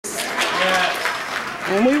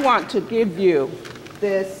And we want to give you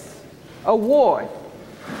this award,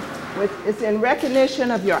 which is in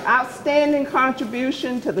recognition of your outstanding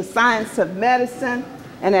contribution to the science of medicine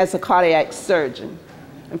and as a cardiac surgeon,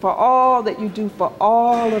 and for all that you do for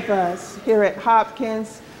all of us here at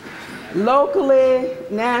Hopkins, locally,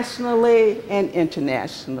 nationally, and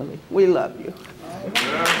internationally. We love you.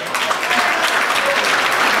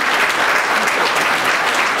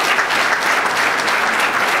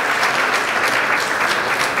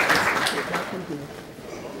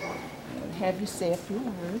 Have you say a few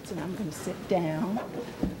words, and I'm going to sit down.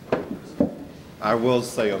 I will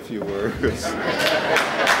say a few words.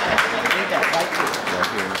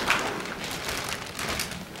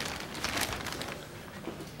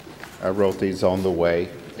 I wrote these on the way.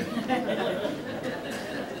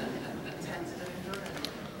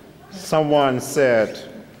 Someone said,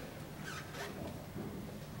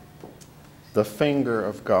 the finger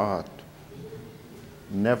of God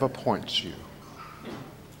never points you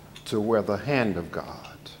to where the hand of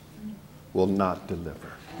God will not deliver.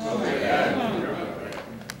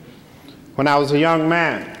 When I was a young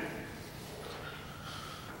man,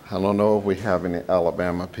 I don't know if we have any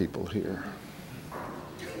Alabama people here.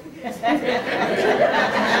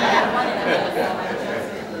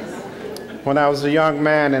 When I was a young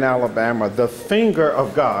man in Alabama, the finger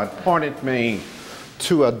of God pointed me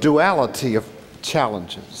to a duality of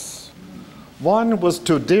challenges. One was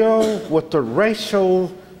to deal with the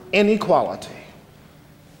racial inequality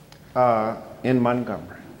in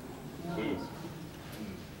Montgomery.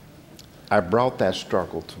 I brought that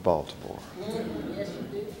struggle to Baltimore.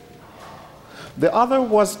 The other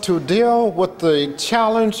was to deal with the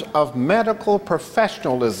challenge of medical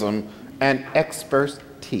professionalism and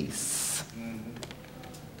expertise.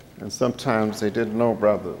 And sometimes they didn't know,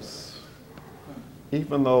 brothers.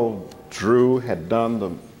 Even though Drew had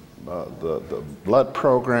done the blood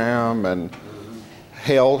program and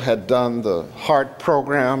Hale had done the heart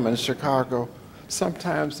program in Chicago,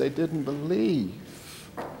 sometimes they didn't believe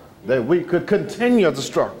that we could continue the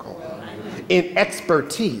struggle in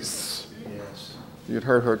expertise. You'd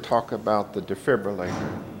heard her talk about the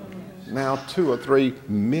defibrillator. Now 2 or 3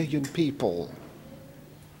 million people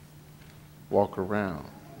walk around.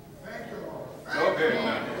 Okay,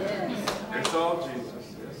 now. It's all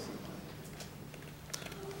Jesus. Yes.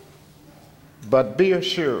 But be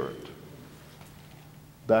assured,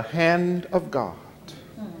 the hand of God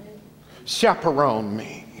chaperoned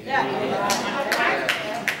me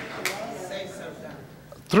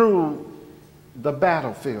through the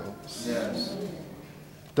battlefields,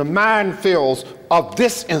 the minefields of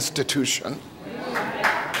this institution.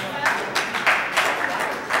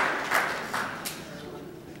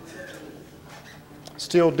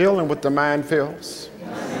 Still dealing with the minefields.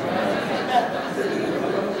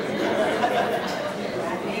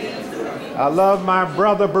 I love my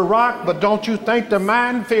brother Barack, but don't you think the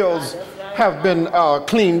minefields have been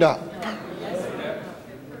cleaned up?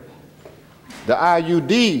 The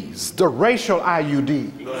IUDs, the racial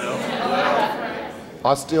IUDs,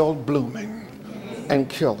 are still blooming and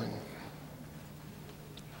killing.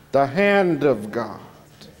 The hand of God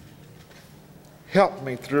helped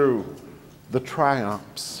me through the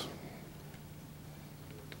triumphs.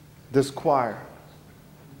 This choir,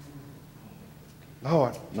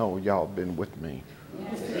 Lord, no, y'all been with me.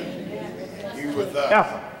 You with us.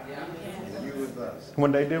 Ever. You with us.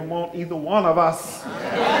 When they didn't want either one of us. Go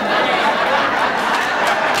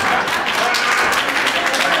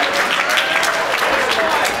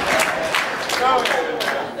ahead.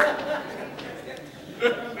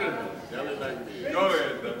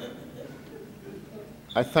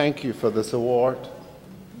 I thank you for this award.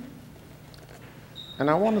 And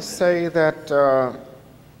I want to say that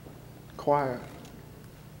choir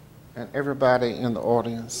and everybody in the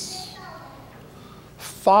audience,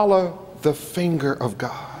 follow the finger of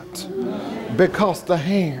God, because the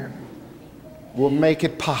hand will make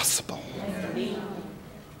it possible.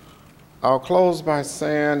 I'll close by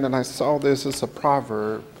saying, and I saw this as a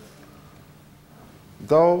proverb,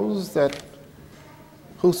 those that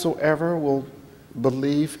whosoever will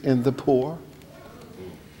believe in the poor,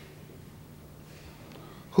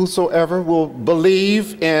 whosoever will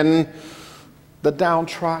believe in the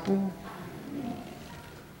downtrodden,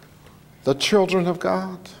 the children of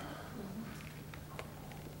God,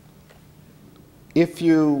 if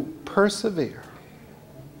you persevere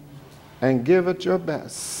and give it your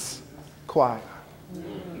best, choir,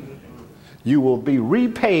 you will be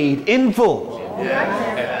repaid in full.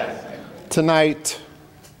 Yes. Tonight,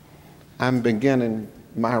 I'm beginning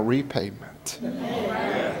my repayment.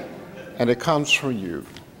 And it comes from you.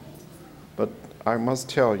 But I must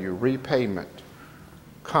tell you, repayment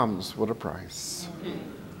comes with a price.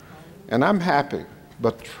 And I'm happy,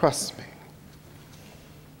 but trust me,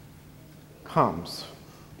 comes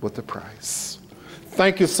with a price.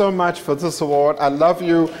 Thank you so much for this award. I love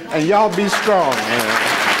you, and y'all be strong, man.